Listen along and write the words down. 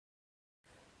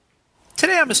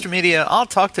Today on Mr. Media, I'll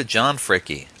talk to John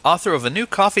Fricke, author of a new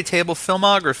coffee table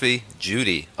filmography,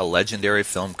 Judy, a legendary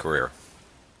film career.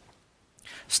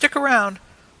 Stick around.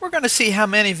 We're going to see how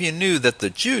many of you knew that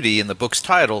the Judy in the book's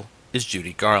title is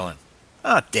Judy Garland.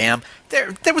 Oh, damn.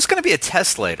 There was going to be a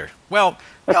test later. Well,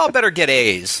 y'all better get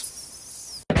A's.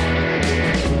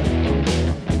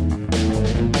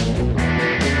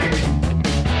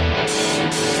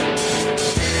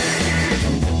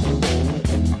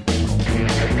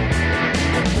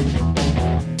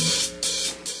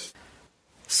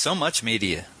 So much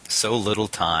media, so little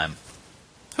time.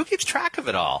 Who keeps track of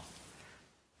it all?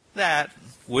 That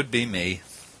would be me.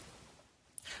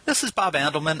 This is Bob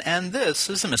Andelman, and this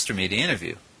is a Mr. Media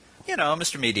interview. You know,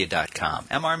 MrMedia.com,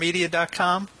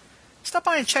 MRmedia.com. Stop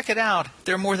by and check it out.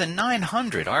 There are more than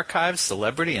 900 archived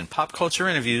celebrity and pop culture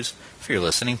interviews for your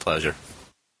listening pleasure.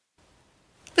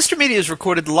 Mr. Media is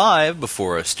recorded live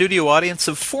before a studio audience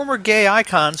of former gay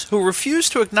icons who refuse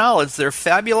to acknowledge their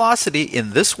fabulosity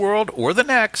in this world or the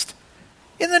next,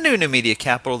 in the new media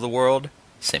capital of the world,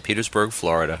 St. Petersburg,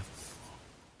 Florida.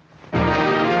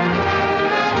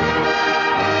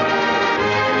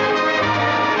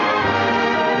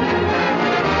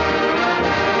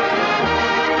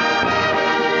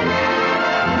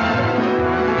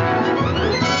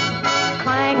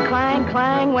 Clang, clang,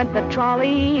 clang went the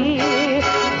trolley.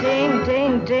 Ding,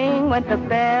 ding, ding went the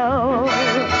bell.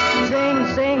 Zing,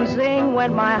 zing, zing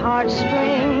went my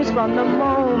heartstrings. From the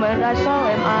moment I saw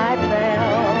him, I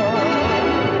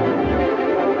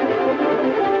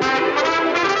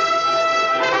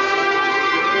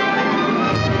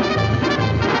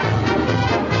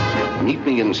fell. Meet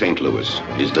Me in St. Louis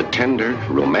is the tender,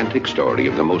 romantic story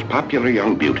of the most popular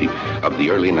young beauty of the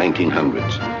early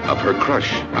 1900s, of her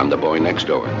crush on the boy next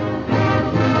door.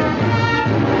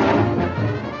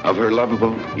 Of her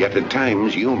lovable, yet at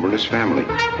times humorous family.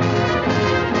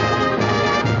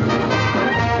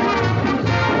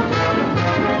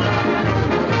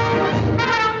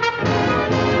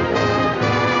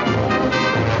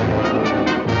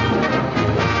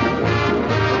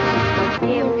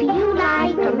 If you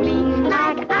like me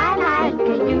like I like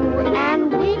you,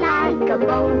 and we like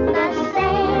both the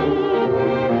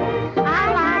same,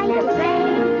 I like to say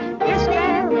it's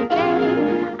very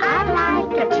gay. I'd like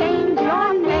to change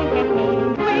your name.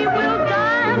 We will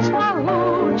dance for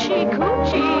hoochie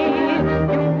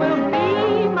coochie. You will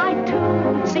be my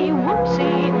tootsie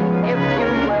whoopsie. If you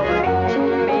will meet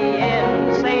me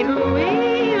in St.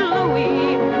 Louis,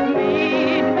 Louis,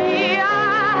 meet me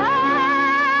at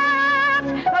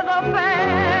the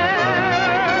fair.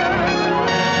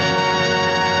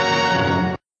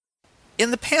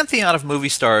 In the pantheon of movie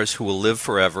stars who will live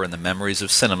forever in the memories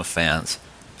of cinema fans,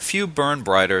 few burn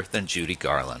brighter than Judy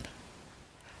Garland.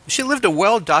 She lived a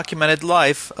well-documented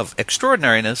life of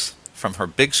extraordinariness from her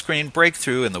big-screen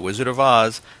breakthrough in The Wizard of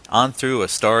Oz on through A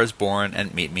Star is Born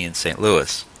and Meet Me in St.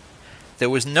 Louis. There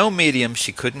was no medium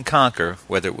she couldn't conquer,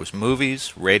 whether it was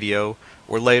movies, radio,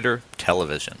 or later,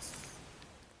 television.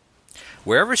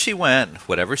 Wherever she went,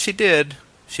 whatever she did,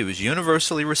 she was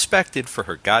universally respected for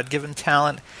her God-given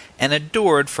talent and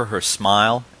adored for her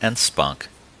smile and spunk.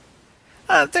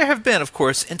 There have been, of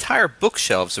course, entire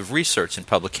bookshelves of research and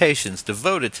publications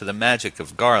devoted to the magic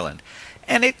of Garland,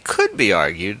 and it could be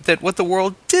argued that what the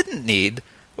world didn't need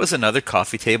was another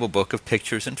coffee table book of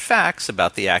pictures and facts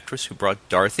about the actress who brought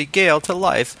Dorothy Gale to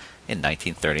life in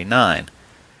 1939.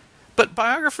 But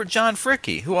biographer John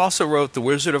Fricke, who also wrote The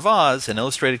Wizard of Oz, an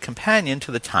illustrated companion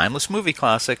to the timeless movie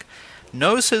classic,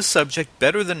 knows his subject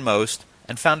better than most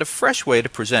and found a fresh way to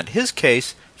present his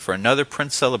case for another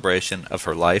Prince celebration of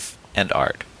her life and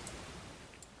art.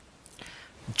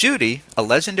 Judy, a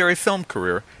legendary film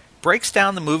career, breaks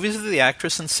down the movies of the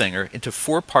actress and singer into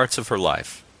 4 parts of her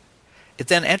life. It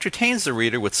then entertains the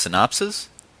reader with synopses,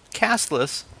 cast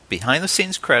lists,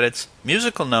 behind-the-scenes credits,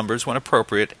 musical numbers when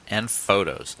appropriate, and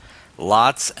photos.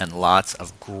 Lots and lots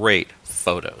of great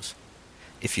photos.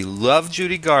 If you love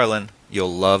Judy Garland,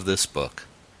 you'll love this book.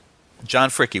 John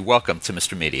Fricke, welcome to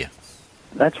Mr. Media.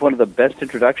 That's one of the best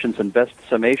introductions and best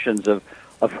summations of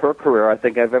her career I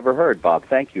think I've ever heard, Bob.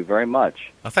 Thank you very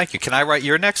much. Oh, thank you. Can I write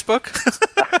your next book?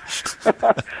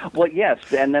 Well, yes,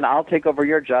 and then I'll take over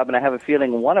your job, and I have a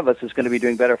feeling one of us is going to be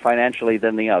doing better financially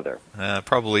than the other.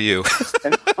 Probably you.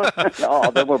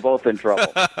 Oh, then we're both in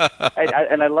trouble.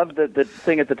 And I love the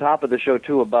thing at the top of the show,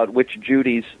 too, about which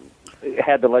Judy's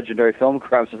had the legendary film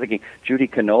career. I was thinking, Judy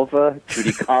Canova,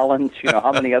 Judy Collins,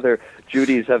 how many other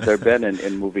Judys have there been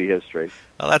in movie history?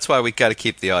 Well, that's why we got to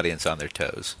keep the audience on their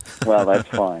toes. Well, that's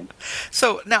fine.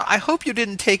 So, now, I hope you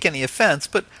didn't take any offense,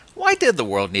 but why did the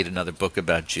world need another book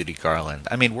about Judy Garland?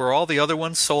 I mean, were all the other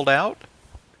ones sold out?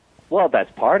 Well,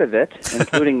 that's part of it,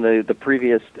 including the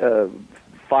previous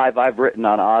 5 I've written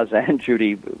on Oz and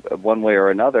Judy, one way or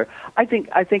another. I think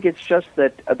it's just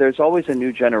that there's always a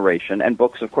new generation, and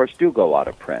books, of course, do go out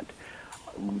of print.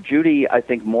 Judy, I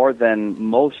think, more than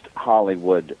most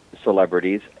Hollywood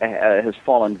celebrities, has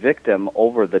fallen victim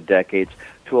over the decades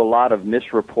to a lot of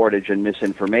misreportage and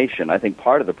misinformation. I think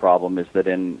part of the problem is that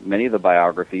in many of the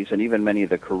biographies and even many of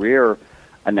the career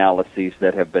analyses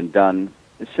that have been done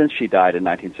since she died in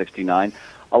 1969,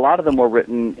 a lot of them were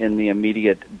written in the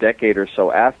immediate decade or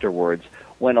so afterwards,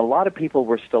 when a lot of people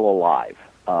were still alive.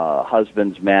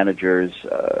 Husbands, managers,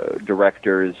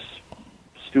 directors,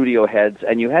 studio heads,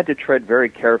 and you had to tread very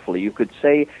carefully. You could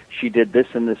say she did this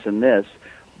and this and this,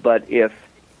 but if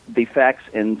the facts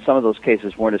in some of those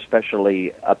cases weren't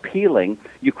especially appealing,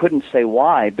 you couldn't say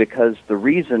why, because the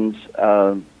reasons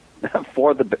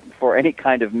for any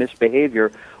kind of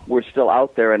misbehavior were still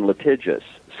out there and litigious.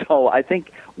 So I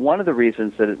think one of the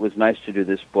reasons that it was nice to do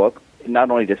this book, not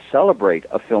only to celebrate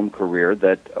a film career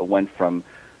that went from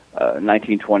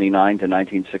 1929 to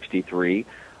 1963,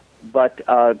 but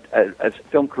a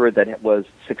film career that was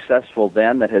successful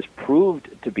then, that has proved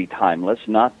to be timeless,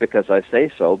 not because I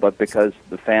say so, but because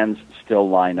the fans still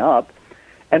line up,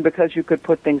 and because you could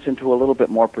put things into a little bit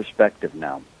more perspective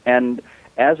now. And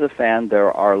as a fan,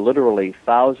 there are literally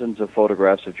thousands of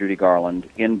photographs of Judy Garland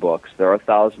in books. There are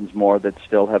thousands more that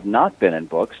still have not been in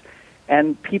books,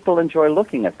 and people enjoy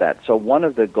looking at that. So one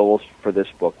of the goals for this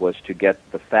book was to get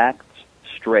the facts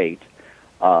straight,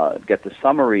 get the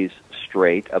summaries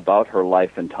straight about her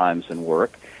life and times and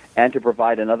work, and to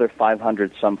provide another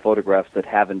 500-some photographs that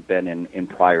haven't been in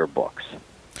prior books.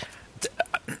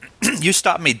 You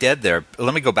stopped me dead there.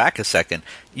 Let me go back a second.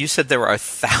 You said there are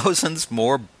thousands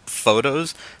more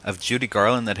photos of Judy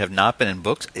Garland that have not been in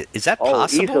books. Is that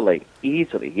possible? Oh,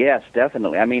 easily. Yes,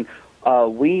 definitely. I mean,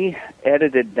 we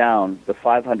edited down the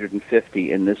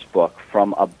 550 in this book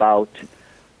from about,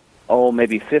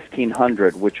 maybe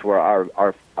 1,500, which were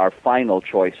our final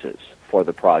choices for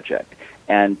the project.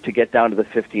 And to get down to the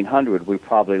 1,500, we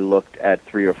probably looked at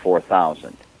 3,000 or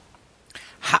 4,000.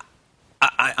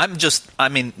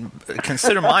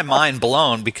 Consider my mind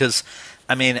blown, because,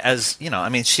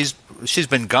 she's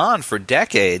been gone for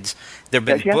decades. There have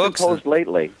been books. She hasn't posed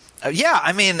lately.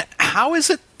 How is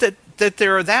it that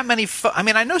there are that many?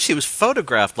 I know she was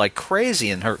photographed like crazy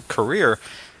in her career,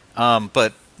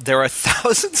 but there are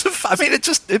thousands of.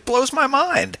 It blows my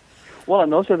mind. Well,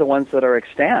 and those are the ones that are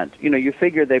extant. You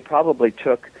figure they probably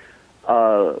took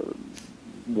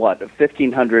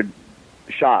 1,500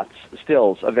 shots,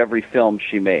 stills of every film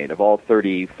she made, of all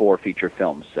 34 feature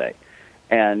films, say.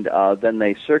 And then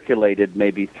they circulated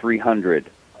maybe 300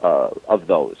 of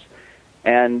those.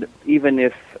 And even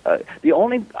if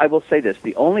I will say this,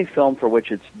 the only film for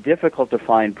which it's difficult to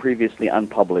find previously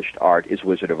unpublished art is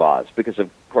Wizard of Oz, because of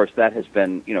course that has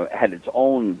been, had its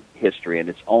own history and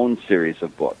its own series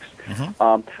of books.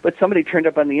 Mm-hmm. But somebody turned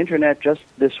up on the internet just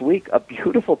this week a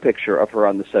beautiful picture of her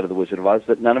on the set of The Wizard of Oz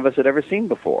that none of us had ever seen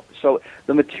before. So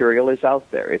the material is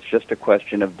out there. It's just a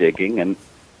question of digging, and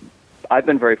I've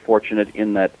been very fortunate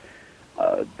in that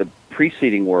the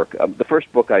preceding work, the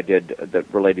first book I did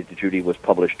that related to Judy was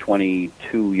published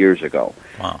 22 years ago.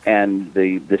 Wow. And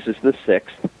this is the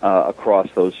sixth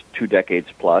across those 2 decades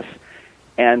plus.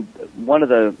 And one of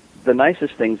the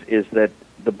nicest things is that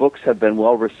the books have been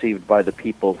well received by the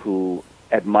people who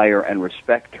admire and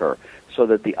respect her, so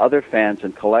that the other fans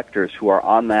and collectors who are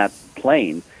on that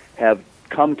plane have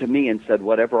come to me and said,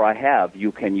 whatever I have,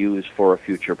 you can use for a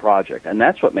future project. And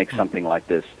that's what makes something like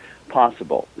this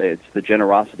possible. It's the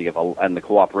generosity and the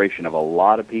cooperation of a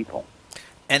lot of people.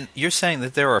 And you're saying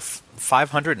that there are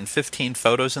 515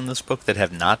 photos in this book that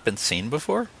have not been seen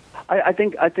before? I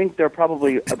think there are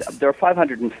probably there are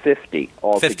 550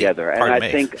 altogether, and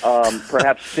I think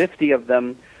perhaps 50 of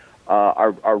them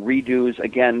are redos,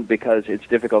 again, because it's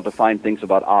difficult to find things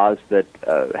about Oz that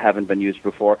haven't been used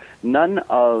before. None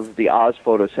of the Oz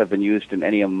photos have been used in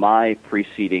any of my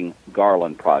preceding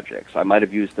Garland projects. I might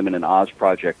have used them in an Oz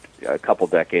project a couple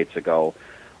decades ago,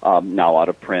 now out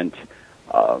of print.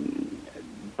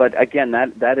 But again,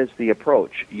 that is the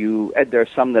approach. There are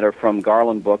some that are from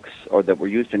Garland books, or that were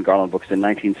used in Garland books in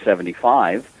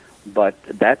 1975, but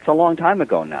that's a long time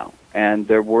ago now. And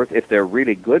they're worth, if they're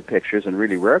really good pictures and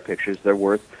really rare pictures, they're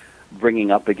worth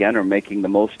bringing up again or making the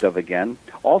most of again.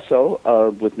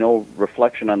 Also, with no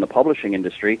reflection on the publishing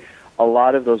industry, a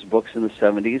lot of those books in the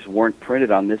 70s weren't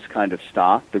printed on this kind of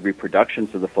stock. The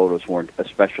reproductions of the photos weren't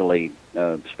especially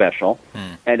special.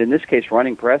 And in this case,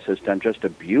 Running Press has done just a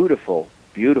beautiful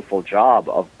job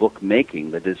of book making.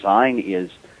 The design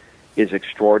is is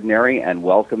extraordinary and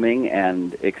welcoming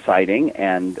and exciting.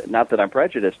 And not that I'm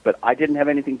prejudiced, but I didn't have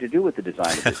anything to do with the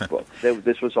design of this book.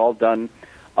 This was all done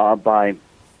by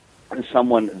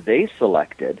someone they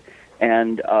selected.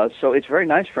 And so it's very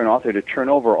nice for an author to turn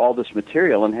over all this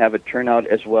material and have it turn out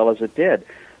as well as it did.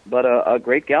 But a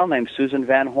great gal named Susan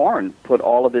Van Horn put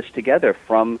all of this together,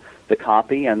 from the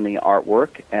copy and the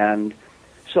artwork. And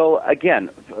so, again,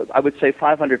 I would say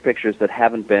 500 pictures that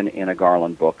haven't been in a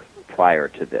Garland book prior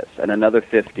to this, and another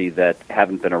 50 that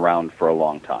haven't been around for a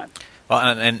long time. Well,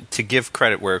 and to give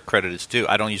credit where credit is due,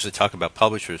 I don't usually talk about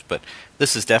publishers, but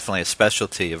this is definitely a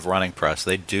specialty of Running Press.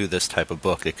 They do this type of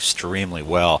book extremely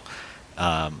well.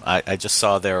 I just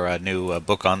saw their new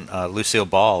book on Lucille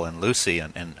Ball and Lucy,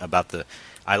 and about the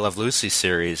I Love Lucy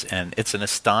series, and it's an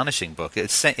astonishing book.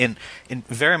 It's in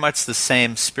very much the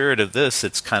same spirit of this.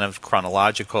 It's kind of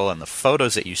chronological, and the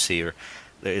photos that you see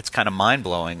it's kind of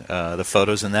mind-blowing, the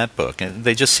photos in that book. And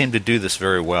they just seem to do this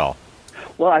very well.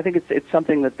 Well, I think it's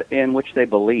something that in which they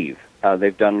believe.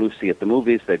 They've done Lucy at the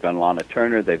movies, they've done Lana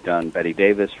Turner, they've done Betty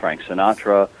Davis, Frank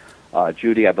Sinatra,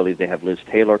 Judy. I believe they have Liz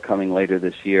Taylor coming later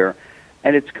this year.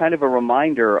 And it's kind of a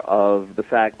reminder of the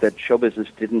fact that show business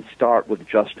didn't start with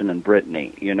Justin and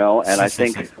Brittany, you know, and I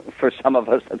think for some of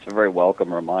us that's a very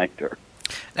welcome reminder.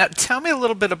 Now, tell me a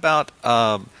little bit about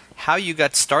how you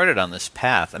got started on this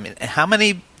path. I mean, how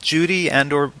many Judy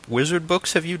and or Wizard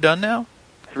books have you done now?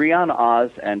 3 on Oz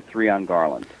and 3 on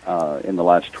Garland in the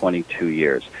last 22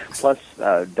 years, plus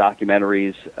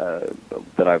documentaries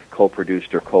that I've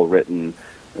co-produced or co-written,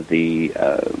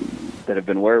 that have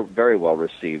been very well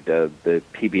received. The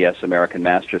PBS American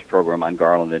Masters program on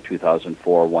Garland in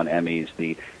 2004 won Emmys.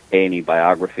 The A&E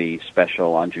biography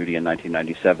special on Judy in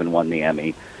 1997 won the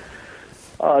Emmy.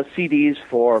 CDs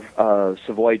for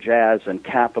Savoy Jazz and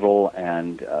Capitol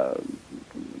and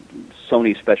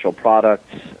Sony special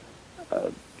products,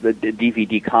 the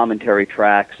DVD commentary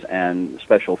tracks and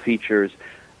special features.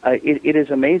 It is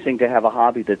amazing to have a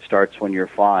hobby that starts when you're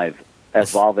 5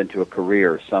 evolve into a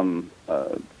career some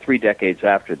 3 decades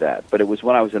after that. But it was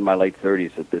when I was in my late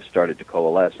 30s that this started to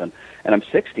coalesce. And I'm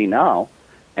 60 now,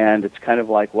 and it's kind of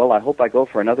like, well, I hope I go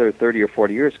for another 30 or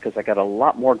 40 years because I got a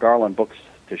lot more Garland books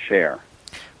to share.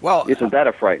 Well, isn't that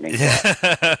a frightening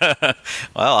thought?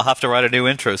 Well, I'll have to write a new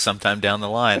intro sometime down the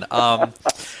line.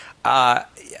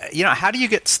 You know, how do you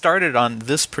get started on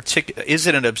this particular? Is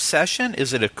it an obsession?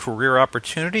 Is it a career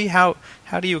opportunity? How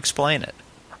do you explain it?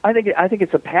 I think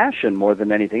it's a passion more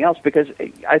than anything else, because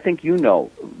I think you know,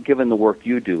 given the work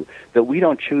you do, that we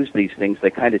don't choose these things;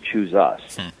 they kind of choose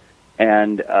us.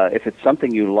 And if it's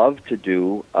something you love to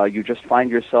do, you just find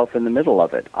yourself in the middle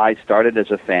of it. I started as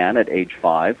a fan at age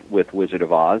 5 with Wizard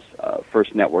of Oz,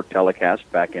 first network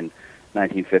telecast back in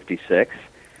 1956,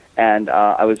 and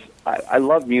I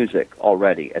loved music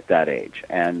already at that age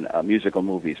and musical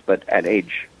movies. But at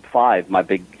age 5, my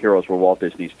big heroes were Walt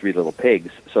Disney's Three Little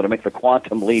Pigs. So to make the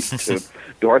quantum leap to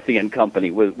Dorothy and Company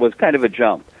was kind of a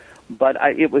jump. But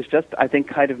it was just, I think,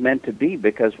 kind of meant to be,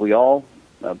 because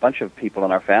a bunch of people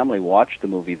in our family watched the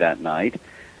movie that night,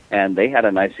 and they had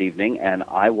a nice evening, and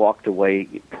I walked away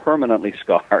permanently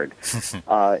scarred,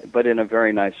 but in a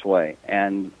very nice way.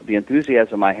 And the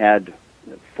enthusiasm I had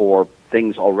for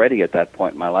things already at that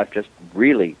point in my life just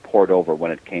really poured over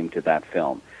when it came to that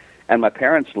film. And my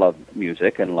parents loved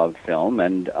music and loved film,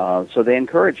 and so they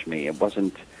encouraged me. It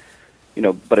wasn't,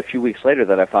 but a few weeks later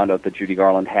that I found out that Judy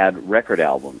Garland had record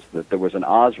albums, that there was an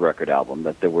Oz record album,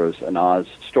 that there was an Oz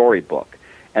storybook,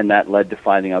 and that led to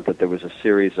finding out that there was a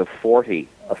series of 40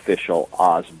 official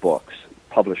Oz books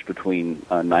published between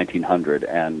 1900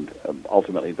 and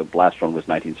ultimately the last one was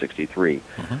 1963,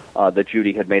 that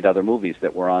Judy had made other movies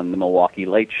that were on the Milwaukee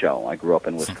Late Show. I grew up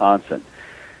in Wisconsin.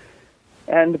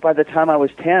 And by the time I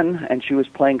was 10, and she was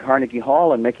playing Carnegie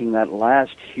Hall and making that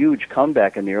last huge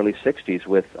comeback in the early 60s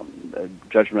with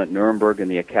Judgment at Nuremberg and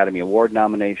the Academy Award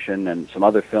nomination and some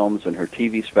other films and her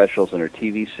TV specials and her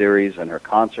TV series and her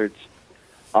concerts,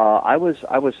 I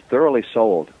was thoroughly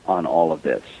sold on all of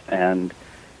this and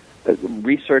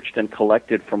researched and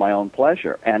collected for my own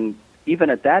pleasure. And even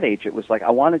at that age, it was like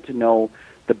I wanted to know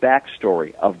the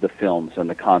backstory of the films and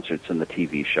the concerts and the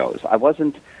TV shows. I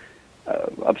wasn't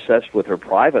obsessed with her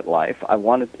private life.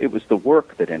 It was the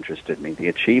work that interested me, the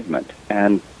achievement.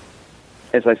 And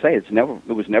as I say, it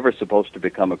was never supposed to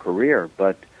become a career,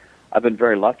 but I've been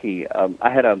very lucky. I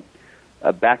had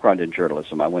a background in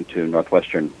journalism. I went to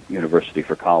Northwestern University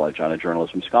for college on a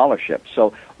journalism scholarship.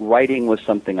 So writing was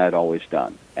something I'd always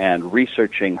done, and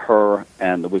researching her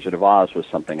and the Wizard of Oz was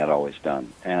something I'd always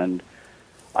done. And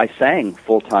I sang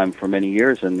full-time for many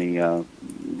years in the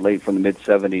from the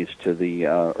mid-'70s to the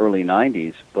early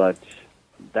 '90s, but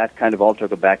that kind of all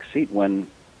took a back seat when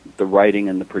the writing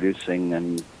and the producing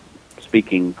and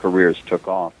speaking careers took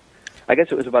off. I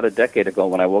guess it was about a decade ago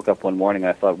when I woke up one morning and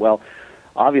I thought, well,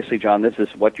 obviously, John, this is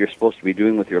what you're supposed to be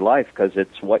doing with your life because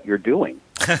it's what you're doing.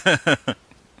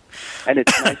 And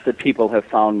it's nice that people have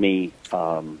found me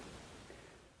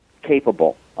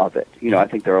capable of it. You know, I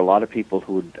think there are a lot of people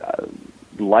who would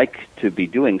like to be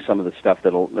doing some of the stuff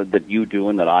that you do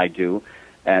and that I do.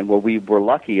 And what we were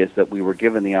lucky is that we were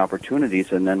given the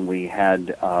opportunities, and then we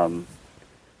had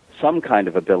some kind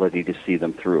of ability to see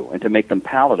them through and to make them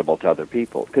palatable to other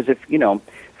people. Because if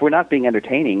we're not being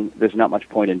entertaining, there's not much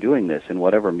point in doing this in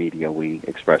whatever media we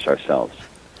express ourselves.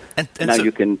 And now so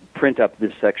you can print up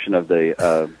this section of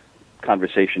the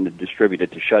conversation to distribute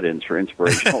it to shut-ins for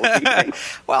inspirational reading.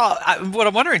 Well, what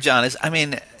I'm wondering, John, is, I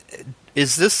mean,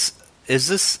 is this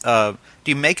do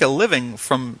you make a living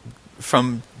from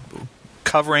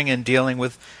covering and dealing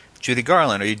with Judy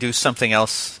Garland, or you do something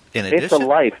else in addition? It's a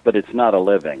life, but it's not a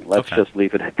living. Let's just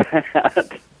leave it at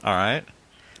that. All right.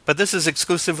 But this is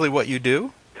exclusively what you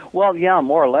do? Well, yeah,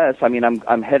 more or less. I mean,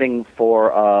 I'm heading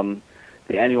for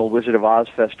the annual Wizard of Oz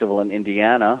Festival in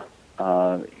Indiana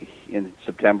in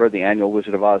September, the annual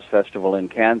Wizard of Oz Festival in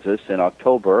Kansas in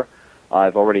October.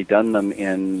 I've already done them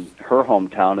in her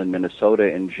hometown in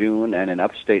Minnesota in June, and in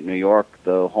upstate New York,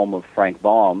 the home of Frank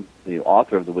Baum, the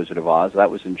author of The Wizard of Oz. That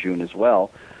was in June as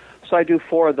well. So I do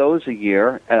 4 of those a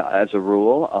year as a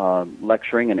rule,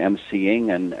 lecturing and emceeing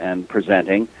and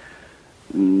presenting.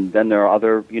 And then there are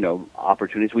other,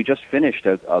 opportunities. We just finished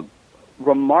a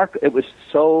it was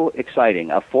so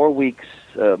exciting. 4 weeks,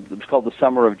 it was called the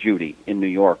Summer of Judy in New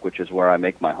York, which is where I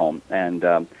make my home.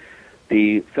 And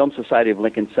the Film Society of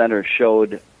Lincoln Center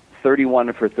showed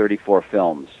 31 for 34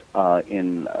 films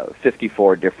in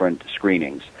 54 different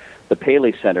screenings. The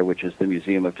Paley Center, which is the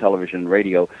Museum of Television and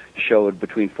Radio, showed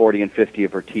between 40 and 50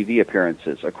 of her TV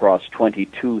appearances across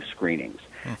 22 screenings.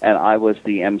 And I was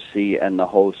the MC and the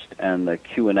host and the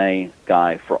Q&A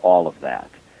guy for all of that.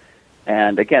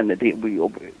 And again,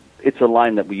 it's a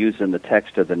line that we use in the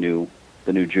text of the new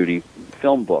Judy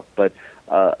film book. But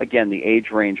again, the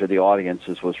age range of the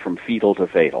audiences was from fetal to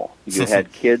fatal. You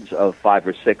had kids of 5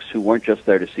 or 6 who weren't just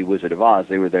there to see Wizard of Oz;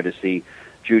 they were there to see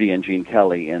Judy and Gene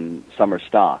Kelly in summer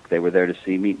stock. They were there to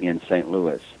see Meet Me in St.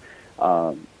 Louis.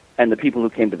 And the people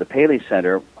who came to the Paley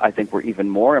Center, I think, were even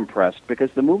more impressed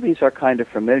because the movies are kind of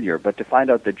familiar, but to find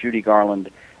out that Judy Garland,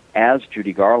 as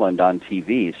Judy Garland on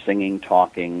TV, singing,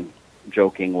 talking,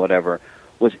 joking, whatever,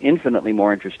 was infinitely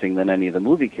more interesting than any of the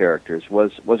movie characters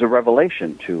was a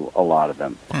revelation to a lot of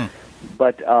them.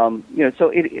 But,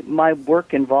 so my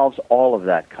work involves all of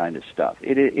that kind of stuff.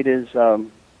 It's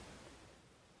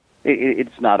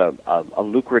not a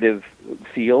lucrative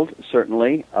field,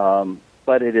 certainly,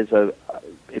 but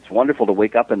it's wonderful to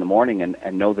wake up in the morning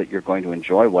and know that you're going to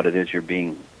enjoy what it is you're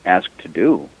being asked to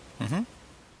do. Mm-hmm.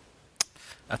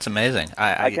 That's amazing.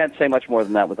 I can't say much more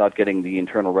than that without getting the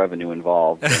Internal Revenue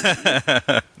involved.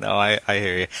 No, I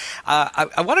hear you.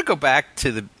 I want to go back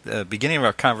to the beginning of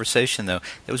our conversation, though.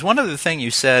 There was one other thing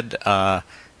you said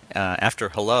after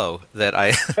hello that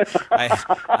I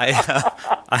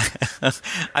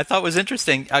thought was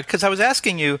interesting because I was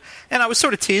asking you, and I was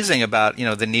sort of teasing about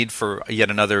the need for yet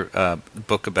another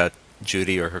book about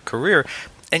Judy or her career.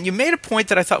 And you made a point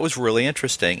that I thought was really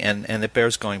interesting, and it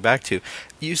bears going back to.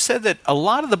 You said that a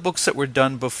lot of the books that were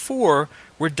done before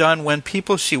were done when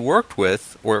people she worked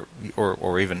with, or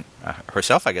even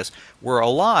herself, I guess, were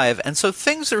alive, and so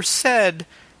things are said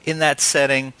in that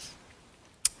setting.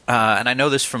 And I know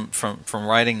this from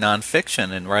writing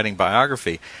nonfiction and writing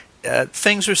biography.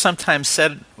 Things are sometimes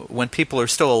said when people are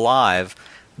still alive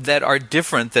that are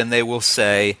different than they will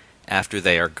say after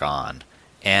they are gone.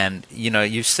 And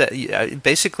you said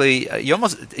basically you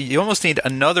almost need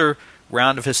another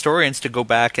round of historians to go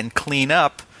back and clean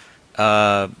up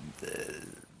a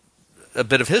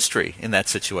bit of history in that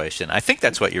situation. I think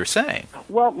that's what you're saying.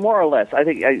 Well, more or less. I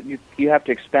think you have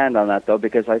to expand on that though,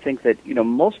 because I think that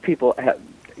most people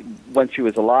when she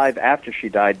was alive, after she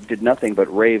died, did nothing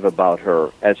but rave about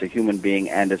her as a human being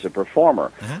and as a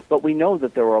performer. Mm-hmm. But we know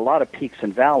that there were a lot of peaks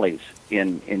and valleys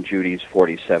in Judy's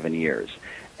 47 years.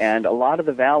 And a lot of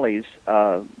the valleys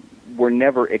were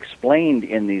never explained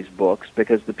in these books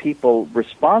because the people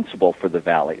responsible for the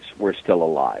valleys were still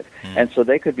alive. Mm. And so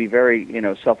they could be very,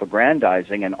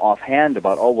 self-aggrandizing and offhand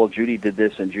about, oh, well, Judy did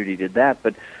this and Judy did that.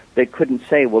 But they couldn't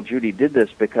say, well, Judy did this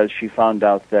because she found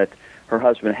out that her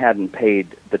husband hadn't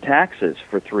paid the taxes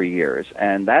for 3 years,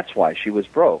 and that's why she was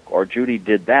broke. Or Judy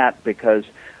did that because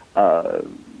her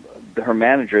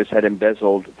managers had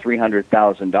embezzled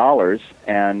 $300,000,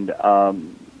 and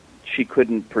she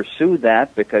couldn't pursue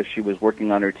that because she was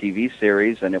working on her TV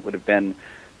series, and it would have been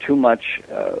too much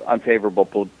unfavorable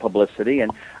publicity.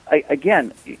 And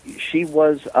again, she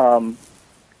was.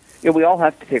 We all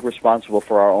have to take responsible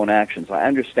for our own actions. I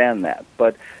understand that,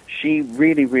 but she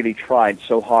really, really tried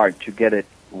so hard to get it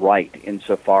right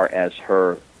insofar as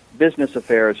her business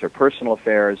affairs, her personal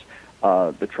affairs,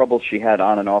 the troubles she had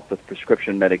on and off with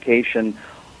prescription medication.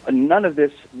 None of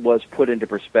this was put into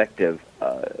perspective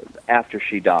after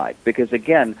she died, because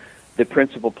again, the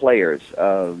principal players,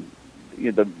 the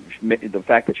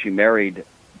fact that she married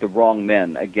the wrong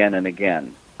men again and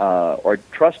again, or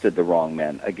trusted the wrong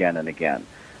men again and again.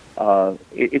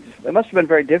 It must have been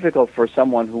very difficult for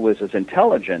someone who was as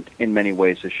intelligent in many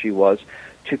ways as she was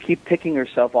to keep picking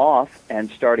herself off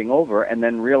and starting over, and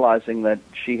then realizing that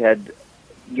she had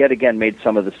yet again made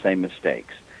some of the same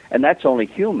mistakes. And that's only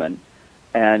human,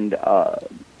 and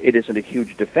it isn't a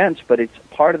huge defense, but it's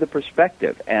part of the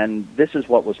perspective. And this is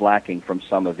what was lacking from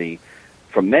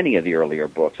many of the earlier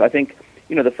books. I think,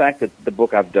 the fact that the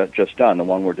book I've just done, the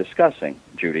one we're discussing,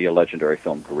 Judy, A Legendary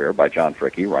Film Career by John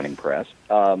Fricke, Running Press,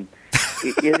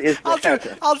 is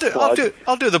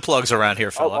I'll do the plugs around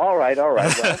here, Philip. All right.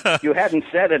 Well, you hadn't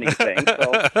said anything,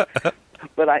 so.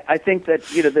 But I think that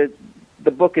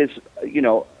the book is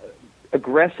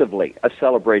aggressively a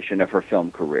celebration of her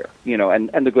film career,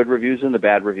 and the good reviews and the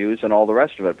bad reviews and all the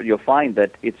rest of it. But you'll find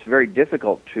that it's very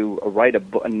difficult to write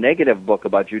a negative book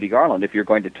about Judy Garland if you're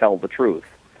going to tell the truth.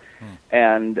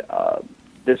 And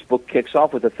this book kicks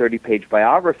off with a 30-page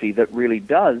biography that really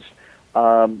does,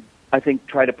 I think,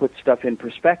 try to put stuff in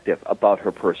perspective about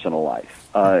her personal life.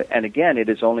 And again, it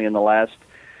is only in the last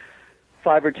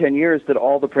 5 or 10 years that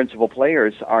all the principal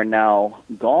players are now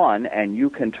gone, and you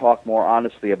can talk more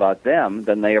honestly about them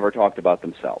than they ever talked about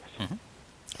themselves. Mm-hmm.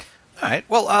 All right.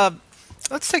 Well,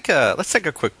 let's take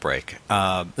a quick break.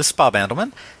 This is Bob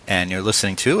Andelman, and you're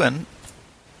listening to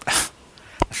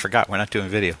I forgot we're not doing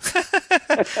video.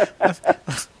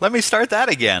 Let me start that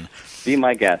again. Be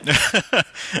my guest.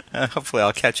 Hopefully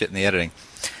I'll catch it in the editing.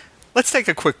 Let's take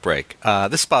a quick break.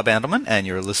 This is Bob Andelman, and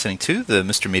you're listening to the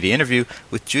Mr. Media interview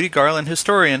with Judy Garland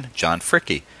historian John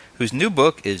Fricke, whose new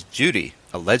book is Judy,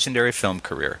 A Legendary Film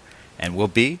Career. And we'll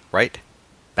be right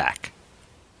back.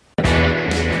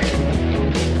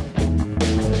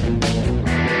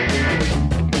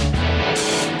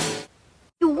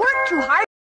 You work too hard.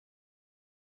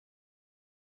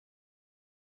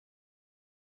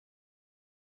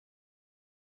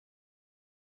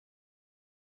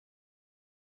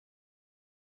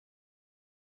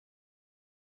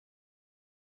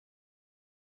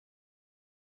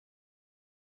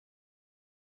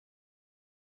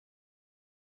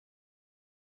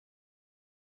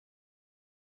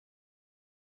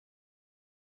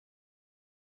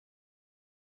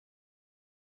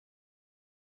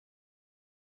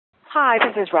 Hi,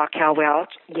 this is Raquel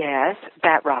Welch. Yes,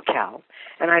 that Raquel.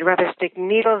 And I'd rather stick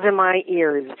needles in my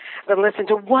ears than listen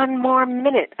to one more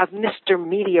minute of Mr.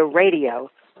 Media Radio.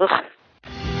 Ugh.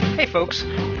 Hey folks,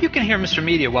 you can hear Mr.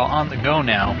 Media while on the go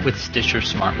now with Stitcher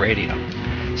Smart Radio.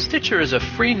 Stitcher is a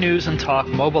free news and talk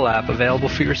mobile app available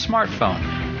for your smartphone,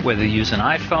 whether you use an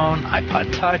iPhone,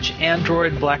 iPod Touch,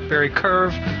 Android, BlackBerry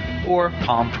Curve, or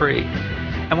Palm Pre.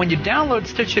 And when you download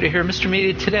Stitcher to hear Mr.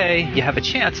 Media today, you have a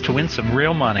chance to win some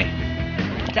real money.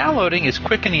 Downloading is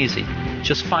quick and easy.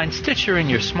 Just find Stitcher in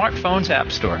your smartphone's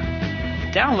app store.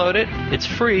 Download it, it's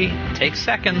free, takes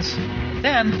seconds.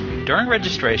 Then, during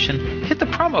registration, hit the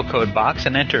promo code box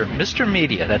and enter Mr.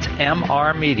 Media, that's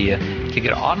MR Media, to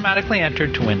get automatically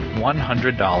entered to win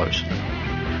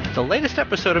 $100. The latest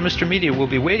episode of Mr. Media will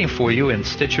be waiting for you in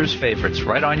Stitcher's favorites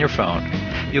right on your phone.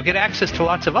 You'll get access to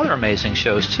lots of other amazing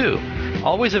shows, too,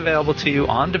 always available to you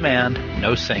on demand,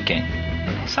 no syncing.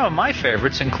 Some of my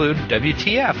favorites include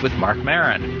WTF with Mark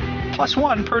Maron, Plus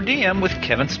One Per Diem with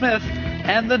Kevin Smith,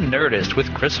 and The Nerdist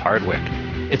with Chris Hardwick.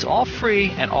 It's all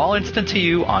free and all instant to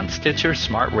you on Stitcher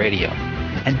Smart Radio.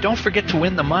 And don't forget to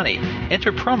win the money.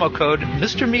 Enter promo code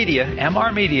Mr. Media,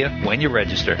 MR Media, when you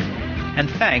register. And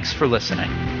thanks for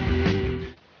listening.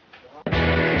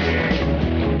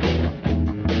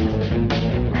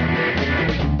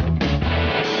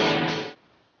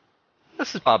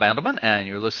 This is Bob Andelman, and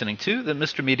you're listening to the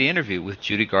Mr. Media interview with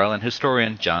Judy Garland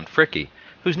historian John Fricke,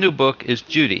 whose new book is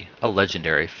Judy, A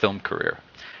Legendary Film Career.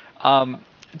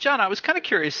 John, I was kind of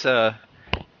curious. You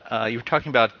were talking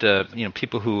about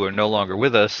people who are no longer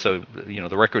with us, so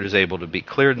the record is able to be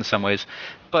cleared in some ways.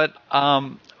 But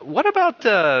what about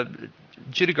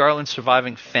Judy Garland's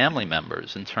surviving family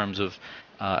members in terms of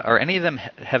have any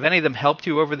of them helped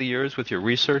you over the years with your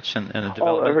research and the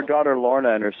development? Her daughter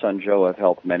Lorna and her son Joe have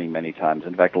helped many, many times.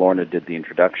 In fact, Lorna did the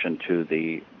introduction to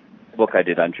the book I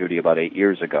did on Judy about 8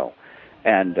 years ago.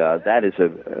 And that is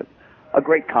a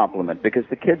great compliment, because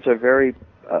the kids are very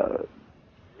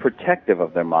protective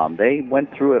of their mom. They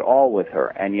went through it all with her,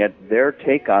 and yet their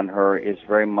take on her is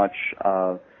very much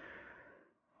a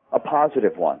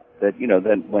positive one. That,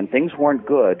 that when things weren't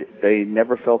good, they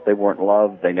never felt they weren't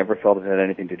loved. They never felt it had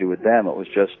anything to do with them. It was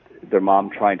just their mom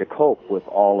trying to cope with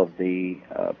all of the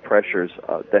pressures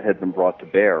that had been brought to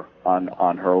bear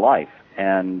on her life.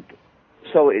 And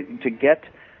so to get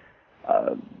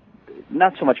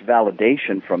not so much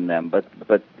validation from them, but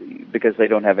because they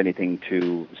don't have anything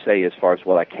to say as far as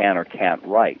what I can or can't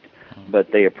write,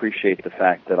 but they appreciate the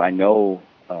fact that I know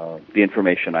the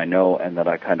information I know, and that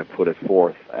I kind of put it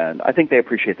forth. And I think they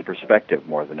appreciate the perspective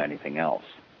more than anything else.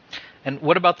 And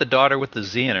what about the daughter with the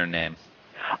Z in her name?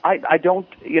 I don't,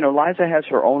 Liza has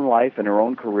her own life and her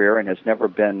own career, and has never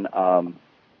been,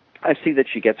 I see that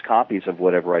she gets copies of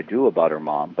whatever I do about her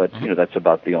mom, but, that's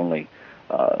about the only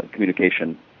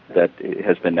communication that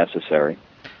has been necessary.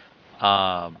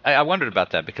 I wondered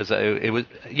about that, because it was,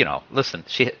 listen,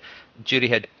 Judy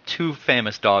had two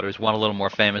famous daughters, one a little more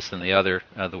famous than the other,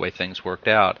 the way things worked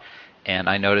out. And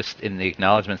I noticed in the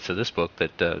acknowledgments to this book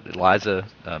that Liza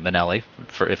Minnelli,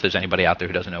 for if there's anybody out there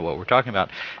who doesn't know what we're talking about,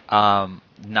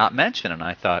 not mentioned. And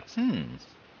I thought,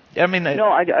 I mean, no,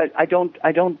 I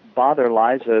don't bother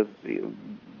Liza,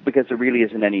 because there really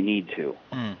isn't any need to.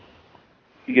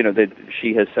 That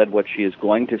she has said what she is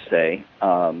going to say,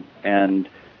 and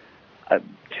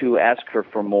to ask her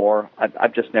for more,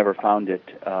 I've just never found it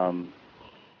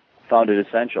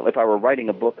essential. If I were writing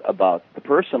a book about the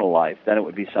personal life, then it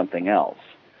would be something else.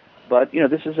 But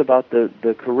this is about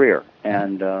the career,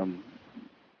 and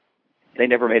they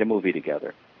never made a movie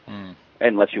together,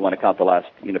 unless you want to count the last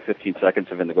 15 seconds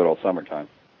of In the Good Old Summertime.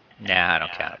 Nah, I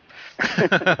don't count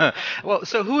it. Well,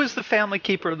 so who is the family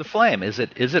keeper of the flame? Is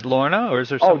it Lorna, or is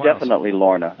there someone else? Oh, definitely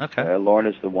Lorna. Okay.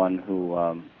 Lorna's the one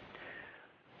who.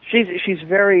 She's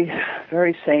very,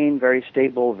 very sane, very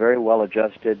stable, very well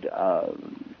adjusted,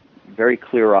 very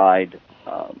clear-eyed.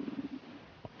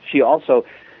 She also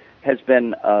has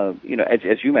been,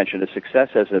 as you mentioned, a success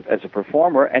as a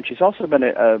performer, and she's also been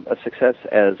a success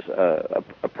as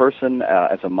a person,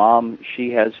 as a mom.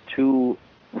 She has two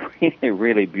really,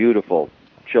 really beautiful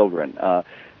children,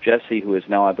 Jessie, who is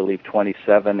now, I believe,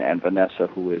 27, and Vanessa,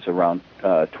 who is around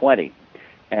 20.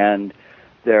 And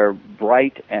they're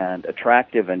bright and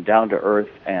attractive and down-to-earth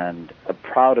and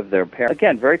proud of their parents.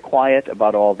 Again, very quiet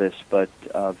about all this, but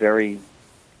very,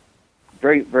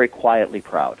 very, very quietly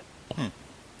proud.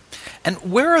 And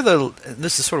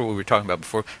this is sort of what we were talking about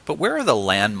before, but where are the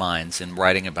landmines in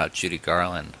writing about Judy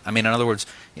Garland? I mean, in other words,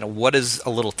 what is a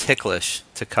little ticklish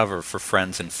to cover for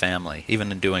friends and family,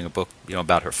 even in doing a book,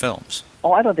 about her films?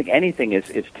 Oh, I don't think anything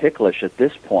is ticklish at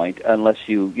this point, unless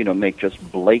you, make just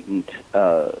blatant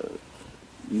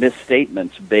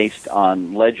misstatements based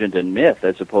on legend and myth,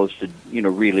 as opposed to,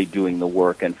 really doing the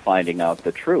work and finding out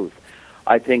the truth.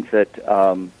 I think that,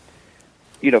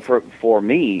 for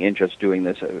me, in just doing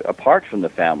this, apart from the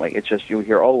family, it's just you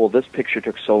hear, oh, well, this picture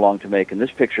took so long to make, and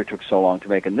this picture took so long to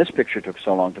make, and this picture took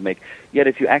so long to make. Yet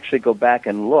if you actually go back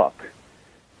and look,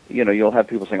 you'll have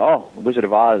people saying, oh, Wizard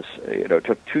of Oz,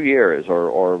 took 2 years,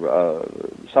 or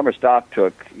Summer Stock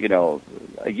took,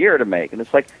 a year to make. And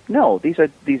it's like, no, these are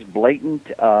these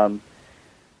blatant,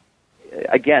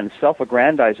 again,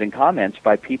 self-aggrandizing comments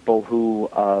by people who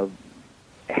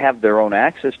have their own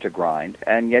axes to grind.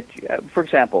 And yet, for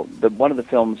example, one of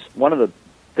the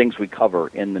things we cover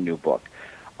in the new book,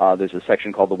 there's a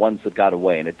section called The Ones That Got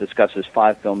Away, and it discusses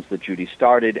 5 films that Judy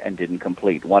started and didn't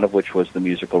complete, one of which was the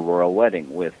musical Royal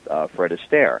Wedding with Fred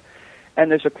Astaire. And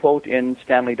there's a quote in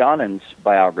Stanley Donen's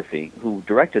biography, who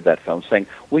directed that film, saying,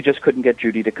 we just couldn't get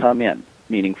Judy to come in,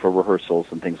 meaning for rehearsals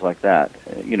and things like that.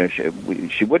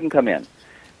 She wouldn't come in.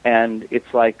 And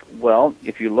it's like, well,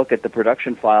 if you look at the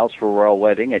production files for Royal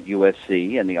Wedding at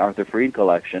USC and the Arthur Freed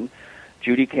collection,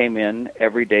 Judy came in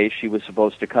every day she was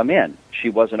supposed to come in. She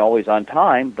wasn't always on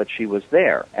time, but she was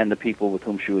there. And the people with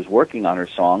whom she was working on her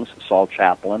songs, Saul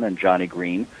Chaplin and Johnny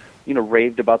Green,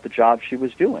 raved about the job she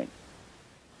was doing.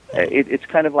 It's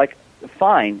kind of like,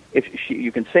 fine,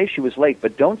 you can say she was late,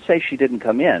 but don't say she didn't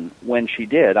come in when she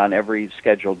did on every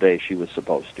scheduled day she was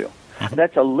supposed to.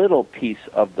 That's a little piece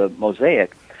of the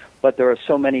mosaic, but there are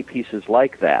so many pieces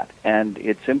like that. And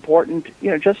it's important,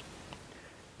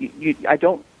 I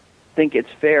don't think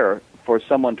it's fair for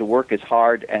someone to work as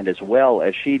hard and as well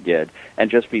as she did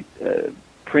and just be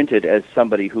printed as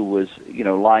somebody who was,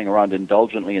 lying around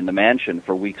indulgently in the mansion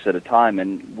for weeks at a time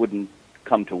and wouldn't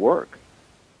come to work.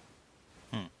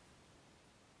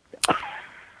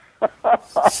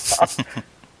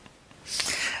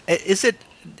 Is it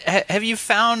have you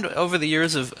found over the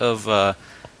years of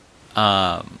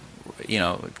kind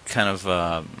of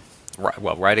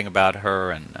writing about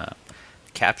her and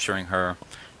capturing her,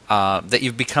 that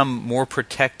you've become more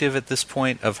protective at this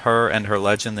point of her and her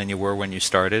legend than you were when you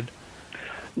started?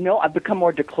 No, I've become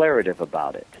more declarative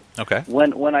about it. Okay.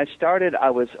 When I started, I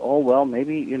was,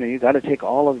 maybe, you got to take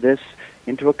all of this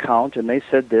into account, and they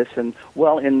said this, and,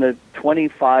 well, in the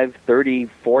 25, 30,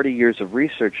 40 years of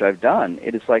research I've done,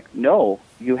 it is like, no,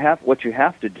 what you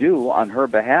have to do on her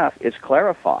behalf is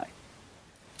clarify.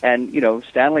 And,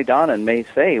 Stanley Donen may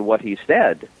say what he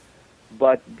said,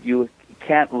 but you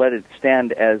can't let it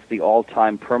stand as the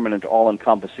all-time permanent,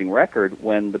 all-encompassing record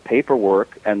when the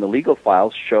paperwork and the legal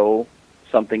files show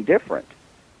something different.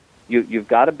 You've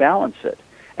got to balance it.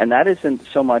 And that isn't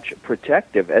so much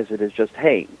protective as it is just,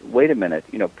 hey, wait a minute,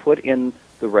 put in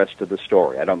the rest of the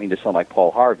story. I don't mean to sound like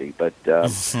Paul Harvey, but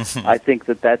I think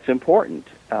that's important.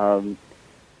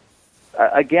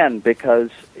 Again, because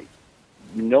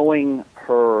knowing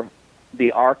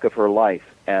the arc of her life,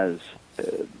 as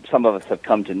some of us have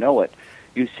come to know it,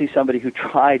 you see somebody who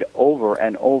tried over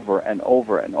and over and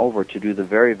over and over to do the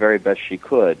very, very best she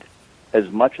could as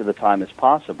much of the time as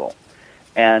possible.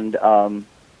 And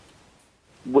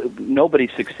nobody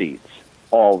succeeds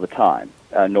all the time,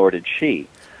 nor did she.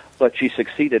 But she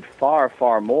succeeded far,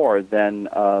 far more than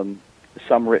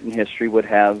some written history would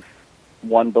have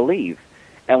one believe.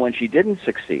 And when she didn't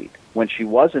succeed, when she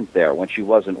wasn't there, when she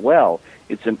wasn't well,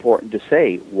 it's important to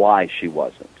say why she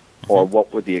wasn't, or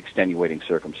what were the extenuating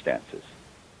circumstances.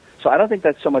 So I don't think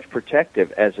that's so much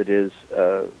protective as it is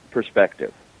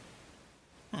perspective.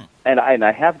 And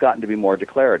I have gotten to be more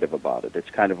declarative about it. It's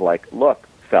kind of like, look,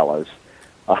 fellas,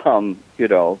 tell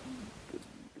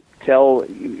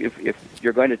if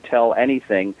you're going to tell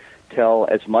anything, tell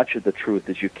as much of the truth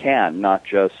as you can, not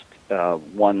just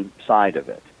one side of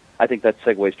it. I think that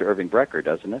segues to Irving Brecker,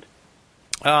 doesn't it?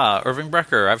 Irving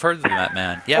Brecker. I've heard of that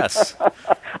man. Yes.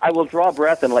 I will draw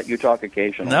breath and let you talk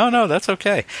occasionally. No, that's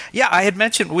okay. Yeah, I had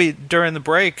mentioned during the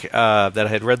break that I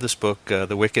had read this book,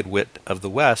 The Wicked Wit of the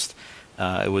West.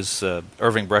 It was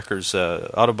Irving Brecker's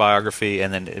autobiography,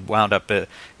 and then it wound up at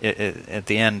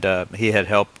the end. He had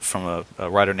help from a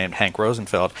writer named Hank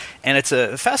Rosenfeld, and it's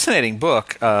a fascinating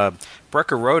book.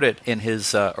 Brecker wrote it in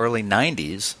his early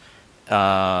 90s,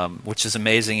 which is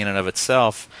amazing in and of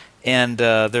itself. And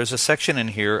there's a section in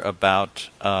here about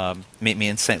Meet Me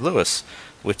in St. Louis,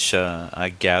 which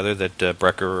I gather that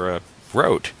Brecker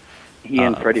wrote. He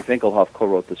and Freddie Finkelhoff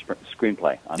co-wrote the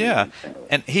screenplay. Yeah,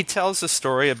 and he tells a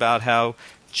story about how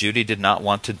Judy did not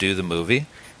want to do the movie,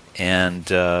 and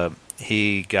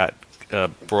he got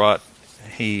brought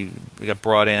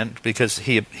in because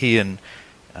he and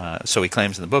so he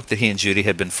claims in the book that he and Judy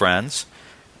had been friends,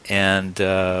 and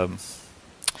that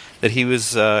he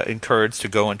was encouraged to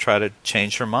go and try to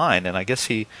change her mind. And I guess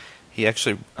he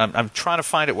actually, I'm trying to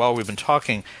find it while we've been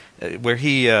talking, where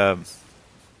he.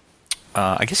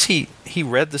 I guess he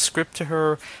read the script to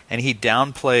her, and he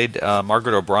downplayed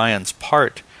Margaret O'Brien's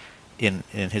part in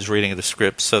his reading of the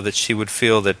script so that she would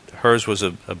feel that hers was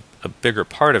a bigger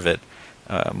part of it,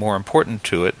 more important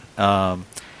to it. And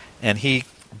he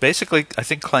basically, I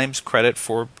think, claims credit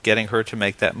for getting her to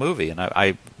make that movie. And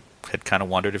I had kind of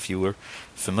wondered if you were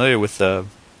familiar with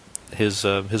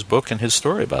his book and his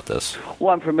story about this.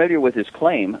 Well, I'm familiar with his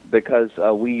claim because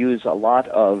we use a lot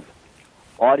of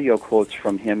audio quotes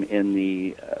from him in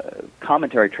the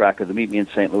commentary track of the Meet Me in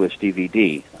St. Louis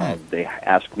DVD. They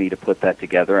asked me to put that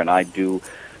together, and I do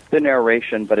the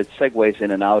narration, but it segues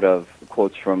in and out of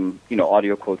quotes from,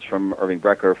 audio quotes from Irving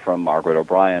Brecker, from Margaret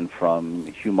O'Brien, from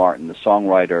Hugh Martin, the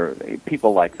songwriter,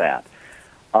 people like that.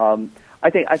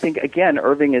 I think again,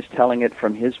 Irving is telling it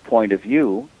from his point of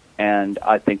view, and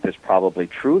I think there's probably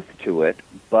truth to it.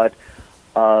 But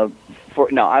now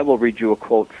I will read you a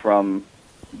quote from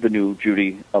the new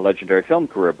Judy, a legendary film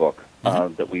career book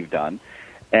that we've done.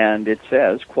 And it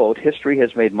says, quote, "History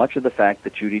has made much of the fact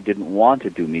that Judy didn't want to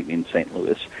do Meet Me in St.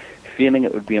 Louis, feeling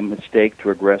it would be a mistake to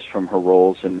regress from her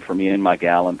roles in For Me and My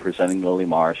Gal and Presenting Lily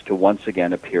Mars to once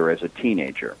again appear as a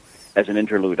teenager." As an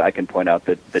interlude, I can point out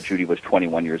that Judy was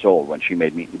 21 years old when she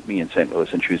made Meet Me in St.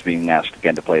 Louis, and she was being asked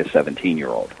again to play a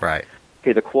 17-year-old. Right.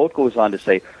 Okay, the quote goes on to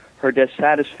say, "Her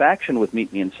dissatisfaction with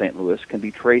Meet Me in St. Louis can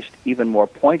be traced even more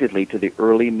pointedly to the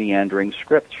early meandering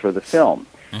scripts for the film.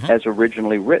 As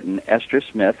originally written, Esther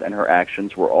Smith and her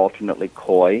actions were alternately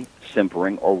coy,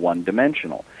 simpering, or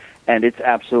one-dimensional." And it's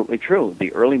absolutely true.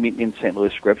 The early Meet Me in St.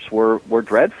 Louis scripts were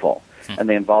dreadful, and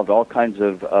they involved all kinds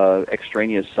of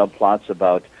extraneous subplots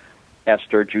about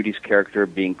Esther, Judy's character,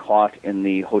 being caught in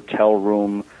the hotel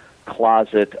room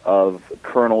closet of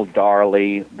Colonel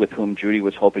Darley, with whom Judy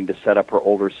was hoping to set up her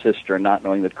older sister, not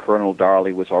knowing that Colonel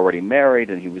Darley was already married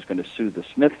and he was going to sue the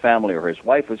Smith family, or his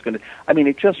wife was going to... I mean,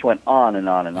 it just went on and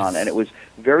on and on, and it was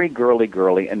very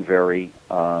girly and very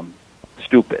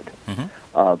stupid,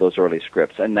 those early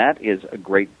scripts. And that is a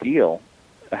great deal,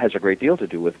 has a great deal to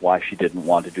do with why she didn't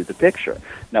want to do the picture.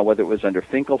 Now, whether it was under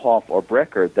Finkelhoff or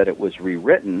Brecker that it was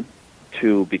rewritten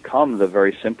to become the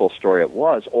very simple story it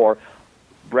was, or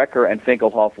Brecker and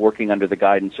Finkelhoff working under the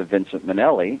guidance of Vincent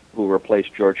Minnelli, who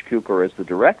replaced George Cukor as the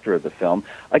director of the film.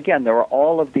 Again, there are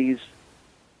all of these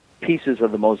pieces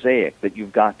of the mosaic that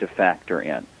you've got to factor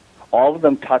in. All of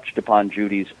them touched upon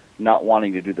Judy's not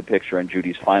wanting to do the picture and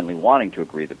Judy's finally wanting to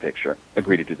agree to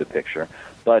do the picture.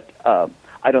 But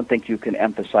I don't think you can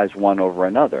emphasize one over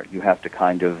another. You have to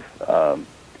kind of...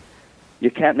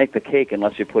 you can't make the cake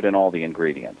unless you put in all the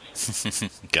ingredients.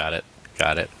 Got it.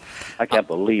 I can't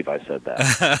believe I said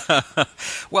that.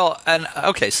 Well, and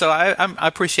okay, so I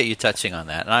appreciate you touching on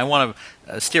that, and I want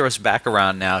to steer us back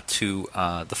around now to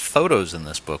the photos in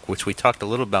this book, which we talked a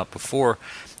little about before.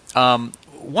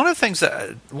 One of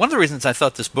the reasons I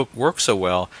thought this book worked so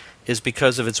well is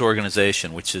because of its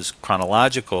organization, which is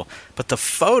chronological. But the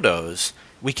photos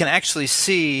we can actually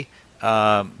see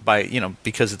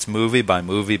because it's movie by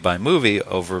movie by movie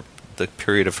over the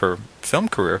period of her film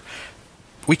career.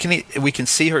 We can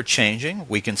see her changing.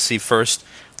 We can see first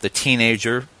the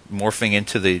teenager morphing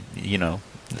into the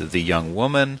young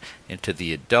woman, into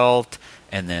the adult,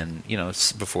 and then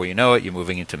before you know it, you're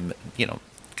moving into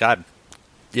God.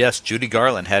 Yes, Judy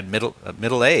Garland had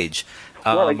middle age.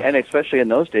 Well, and especially in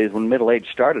those days when middle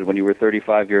age started, when you were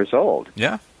 35 years old.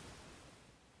 Yeah.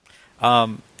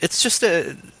 It's just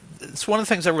it's one of the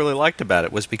things I really liked about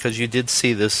it was because you did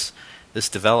see this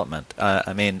development.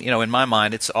 I mean, in my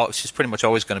mind, she's pretty much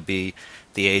always going to be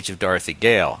the age of Dorothy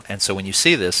Gale, and so when you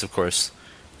see this, of course,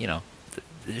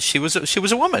 she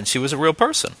was a woman. She was a real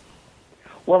person.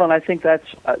 Well, and I think that's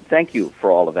thank you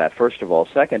for all of that. First of all,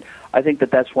 second, I think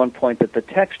that's one point that the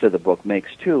text of the book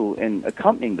makes too, in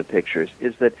accompanying the pictures,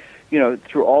 is that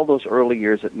through all those early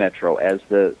years at Metro, as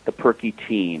the perky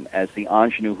teen, as the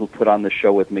ingenue who put on the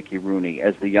show with Mickey Rooney,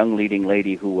 as the young leading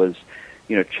lady who was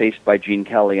chased by Gene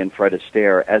Kelly and Fred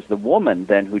Astaire, as the woman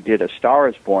then who did A Star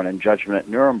is Born and Judgment at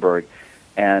Nuremberg,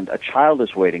 and A Child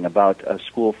is Waiting, about a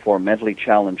school for mentally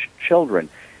challenged children.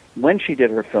 When she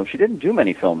did her film, she didn't do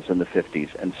many films in the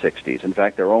 50s and 60s. In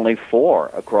fact, there are only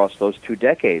 4 across those 2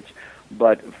 decades.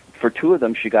 But for 2 of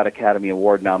them, she got Academy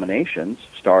Award nominations,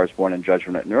 Star is Born and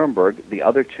Judgment at Nuremberg. The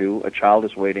other 2, A Child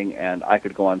is Waiting and I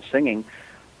Could Go On Singing,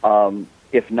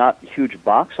 if not huge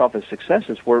box office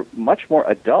successes, were much more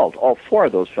adult. All 4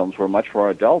 of those films were much more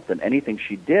adult than anything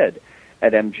she did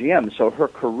at MGM. So her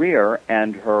career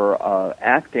and her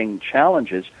acting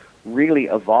challenges really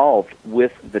evolved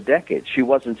with the decades. She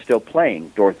wasn't still playing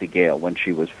Dorothy Gale when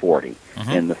she was 40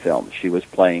 in the film. She was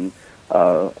playing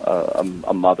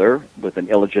a mother with an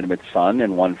illegitimate son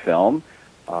in one film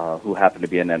who happened to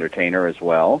be an entertainer as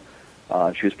well.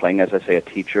 She was playing, as I say, a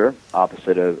teacher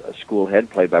opposite a school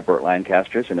head played by Burt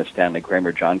Lancaster in a Stanley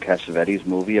Kramer, John Cassavetes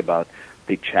movie about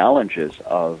the challenges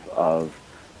of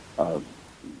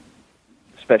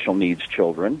special needs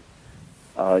children.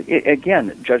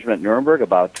 Again, Judgment at Nuremberg,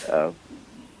 about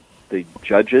the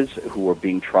judges who were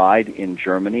being tried in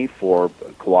Germany for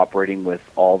cooperating with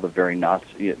all the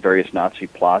various Nazi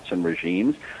plots and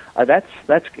regimes. That's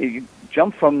you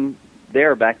jump from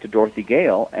there back to Dorothy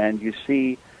Gale, and you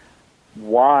see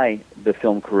why the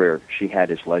film career she had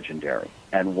is legendary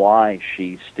and why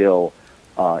she still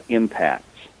impacts.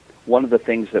 One of the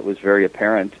things that was very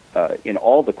apparent in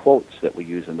all the quotes that we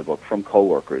use in the book from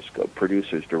coworkers,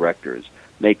 producers, directors,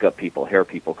 makeup people, hair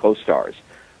people, co-stars,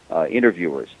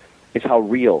 interviewers, is how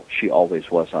real she always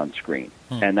was on screen.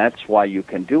 And that's why you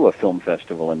can do a film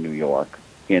festival in New York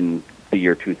in the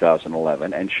year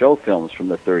 2011 and show films from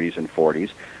the 30s and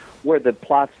 40s where the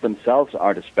plots themselves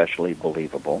aren't especially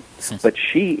believable, but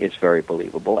she is very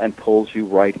believable and pulls you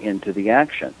right into the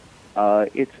action.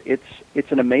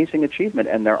 It's an amazing achievement,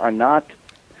 and there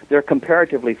are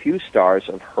comparatively few stars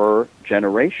of her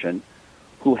generation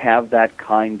who have that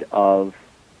kind of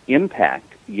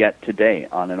impact yet today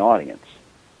on an audience.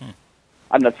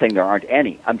 I'm not saying there aren't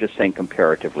any. I'm just saying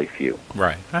comparatively few.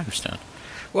 Right, I understand.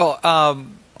 Well,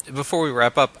 before we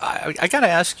wrap up, I got to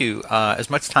ask you, as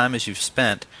much time as you've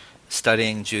spent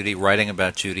studying Judy, writing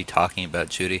about Judy, talking about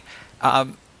Judy,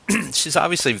 she's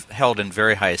obviously held in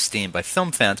very high esteem by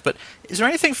film fans, but is there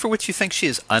anything for which you think she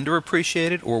is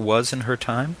underappreciated or was in her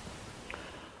time?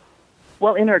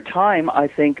 Well, in her time, I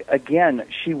think, again,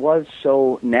 she was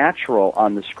so natural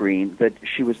on the screen that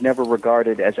she was never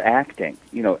regarded as acting.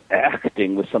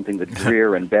 Acting was something that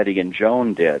Greer and Betty and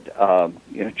Joan did.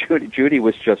 Judy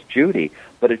was just Judy,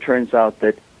 but it turns out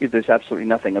that there's absolutely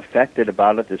nothing affected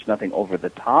about it. There's nothing over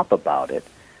the top about it.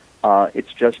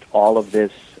 It's just all of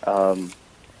this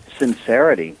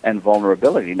sincerity and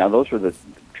vulnerability. Now, those were the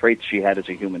traits she had as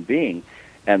a human being,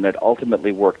 and that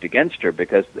ultimately worked against her,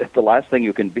 because the last thing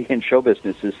you can be in show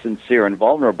business is sincere and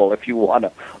vulnerable. If you want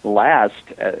to last,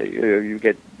 you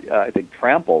get, I think,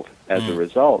 trampled as a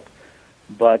result.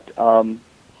 But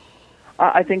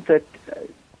I think that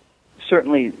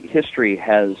certainly history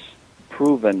has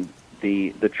proven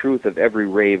the truth of every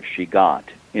rave she got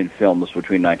in films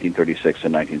between 1936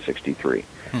 and 1963.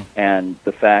 And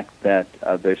the fact that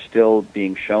they're still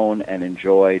being shown and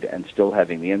enjoyed and still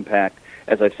having the impact.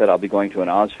 As I said, I'll be going to an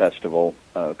Oz festival,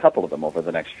 a couple of them over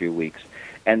the next few weeks,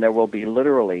 and there will be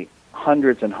literally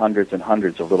hundreds and hundreds and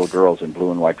hundreds of little girls in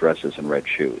blue and white dresses and red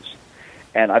shoes.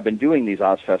 And I've been doing these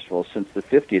Oz festivals since the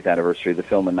 50th anniversary of the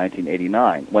film in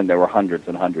 1989, when there were hundreds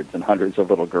and hundreds and hundreds of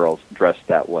little girls dressed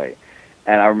that way.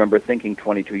 And I remember thinking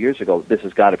 22 years ago, this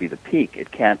has got to be the peak.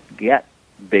 It can't get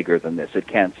bigger than this. It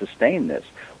can't sustain this.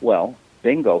 Well,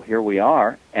 bingo, here we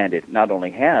are, and it not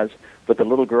only has, but the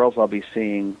little girls I'll be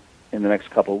seeing in the next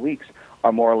couple of weeks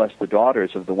are more or less the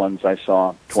daughters of the ones I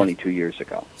saw 22 years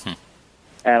ago.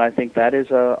 And I think that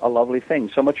is a lovely thing.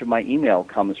 So much of my email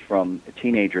comes from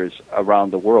teenagers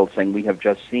around the world saying, we have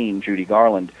just seen Judy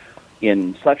Garland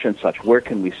in such and such. Where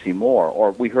can we see more?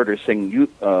 Or we heard her sing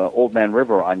Old Man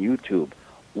River on YouTube.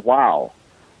 Wow.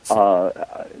 Or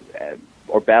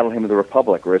Battle Hymn of the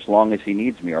Republic, or As Long as He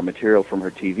Needs Me, or material from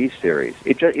her TV series.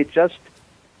 It just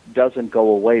doesn't go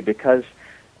away, because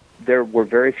there were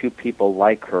very few people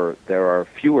like her. There are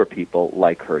fewer people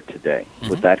like her today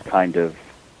with that kind of,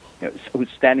 who's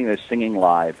standing there singing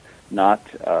live, not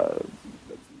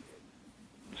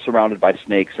surrounded by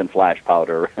snakes and flash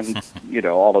powder and,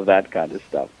 all of that kind of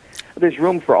stuff. There's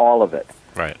room for all of it.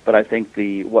 Right. But I think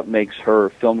what makes her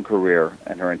film career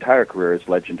and her entire career as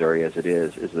legendary as it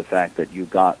is the fact that you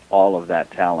got all of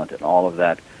that talent and all of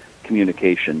that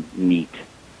communication neat,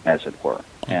 as it were.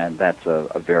 And that's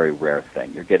a very rare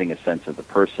thing. You're getting a sense of the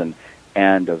person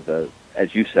and of the,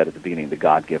 as you said at the beginning, the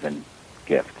God-given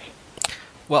gifts.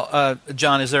 Well,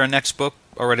 John, is there a next book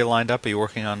already lined up? Are you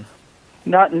working on?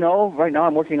 No. Right now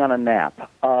I'm working on a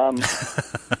nap.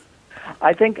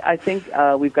 I think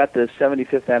we've got the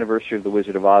 75th anniversary of the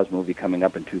Wizard of Oz movie coming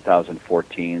up in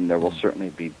 2014. There will certainly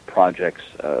be projects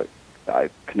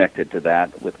connected to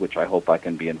that with which I hope I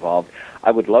can be involved. I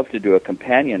would love to do a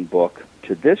companion book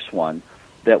to this one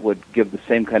that would give the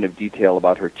same kind of detail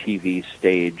about her TV,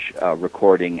 stage,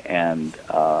 recording, and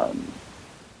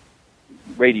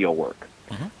radio work,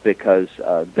 because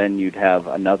then you'd have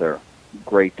another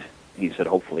great, he said,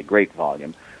 hopefully great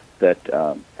volume that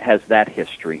has that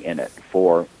history in it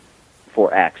for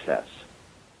access.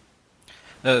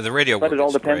 The radio work, but it all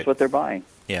is depends great. What they're buying.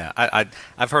 Yeah,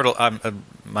 I've heard.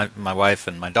 My wife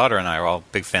and my daughter and I are all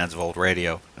big fans of old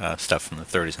radio stuff from the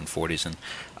 30s and 40s, and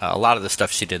a lot of the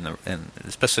stuff she did in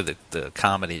especially the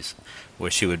comedies, where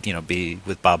she would be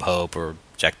with Bob Hope or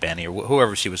Jack Benny or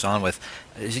whoever she was on with.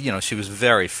 She was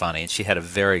very funny, and she had a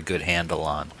very good handle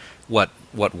on what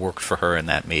worked for her in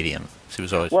that medium. She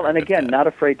was always and again, not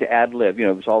afraid to ad-lib. It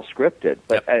was all scripted.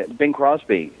 But Bing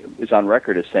Crosby is on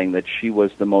record as saying that she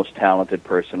was the most talented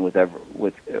person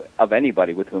of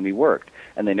anybody with whom he worked.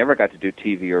 And they never got to do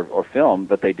TV or film,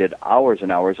 but they did hours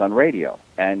and hours on radio.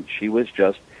 And she was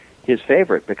just his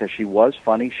favorite because she was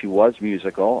funny, she was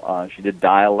musical, she did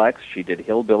dialects, she did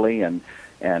hillbilly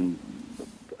and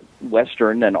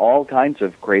Western and all kinds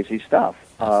of crazy stuff.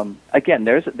 Again,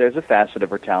 there's a facet of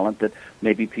her talent that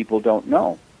maybe people don't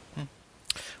know.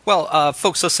 Well,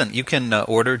 folks, listen, you can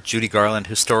order Judy Garland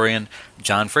historian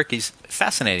John Fricke's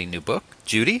fascinating new book,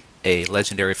 Judy, A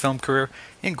Legendary Film Career,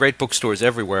 in great bookstores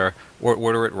everywhere, or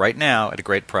order it right now at a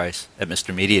great price at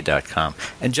MrMedia.com.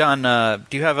 And John,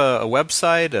 do you have a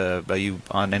website? Are you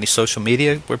on any social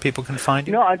media where people can find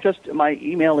you? No, my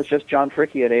email is just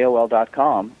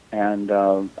johnfricke@AOL.com. And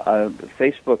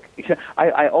Facebook,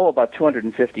 I owe about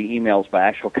 250 emails by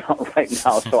actual count right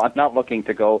now, so I'm not looking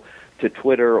to go to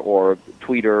Twitter or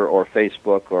Tweeter or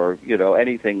Facebook or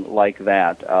anything like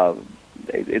that.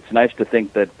 It's nice to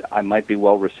think that I might be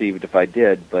well received if I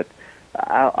did, but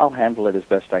I'll handle it as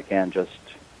best I can, just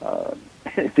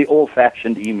the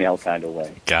old-fashioned email kind of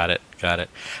way. Got it.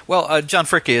 Well, John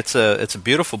Fricke, it's a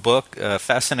beautiful book, a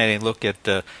fascinating look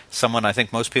at someone I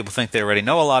think most people think they already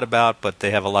know a lot about, but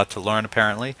they have a lot to learn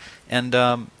apparently. And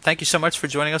thank you so much for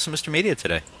joining us on Mr. Media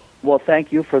today. Well,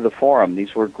 thank you for the forum.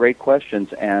 These were great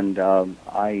questions, and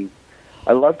I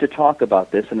love to talk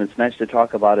about this, and it's nice to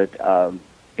talk about it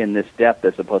in this depth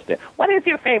as opposed to, what is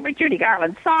your favorite Judy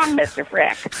Garland song, Mr.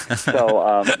 Fricke? So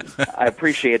I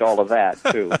appreciate all of that,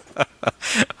 too.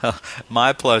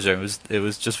 My pleasure. It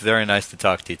was just very nice to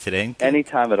talk to you today.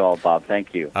 Anytime at all, Bob.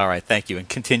 Thank you. All right, thank you, and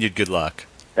continued good luck.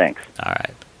 Thanks. All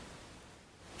right.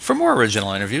 For more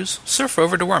original interviews, surf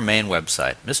over to our main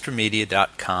website,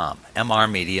 mrmedia.com,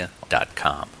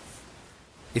 mrmedia.com.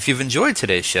 If you've enjoyed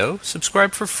today's show,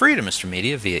 subscribe for free to Mr.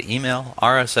 Media via email,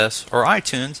 RSS, or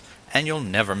iTunes, and you'll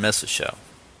never miss a show.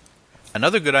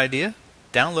 Another good idea,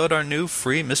 download our new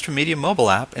free Mr. Media mobile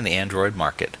app in the Android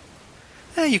market.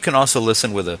 You can also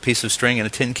listen with a piece of string and a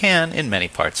tin can in many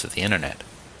parts of the Internet.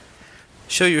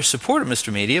 Show your support of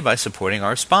Mr. Media by supporting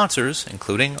our sponsors,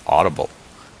 including Audible.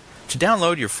 To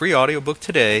download your free audiobook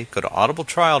today, go to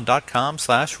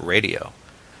audibletrial.com/radio.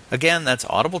 Again, that's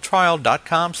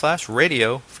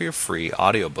audibletrial.com/radio for your free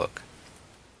audiobook.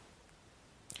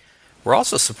 We're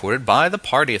also supported by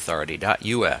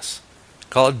thepartyauthority.us.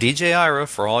 Call DJ Ira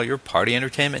for all your party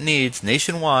entertainment needs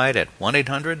nationwide at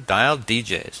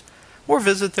 1-800-DIAL-DJs, or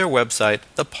visit their website,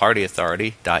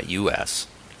 thepartyauthority.us.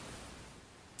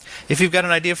 If you've got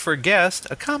an idea for a guest,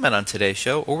 a comment on today's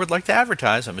show, or would like to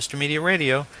advertise on Mr. Media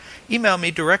Radio, email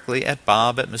me directly at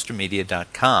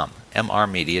bob@mrmedia.com,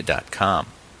 mrmedia.com.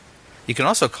 You can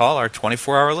also call our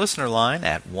 24-hour listener line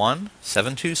at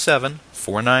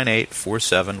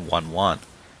 1-727-498-4711.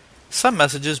 Some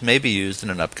messages may be used in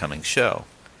an upcoming show.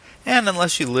 And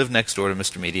unless you live next door to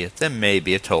Mr. Media, there may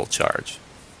be a toll charge.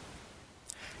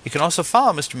 You can also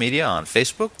follow Mr. Media on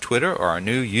Facebook, Twitter, or our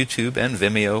new YouTube and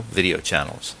Vimeo video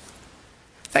channels.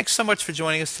 Thanks so much for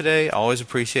joining us today. I always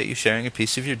appreciate you sharing a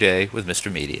piece of your day with Mr.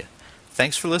 Media.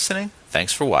 Thanks for listening.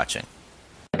 Thanks for watching.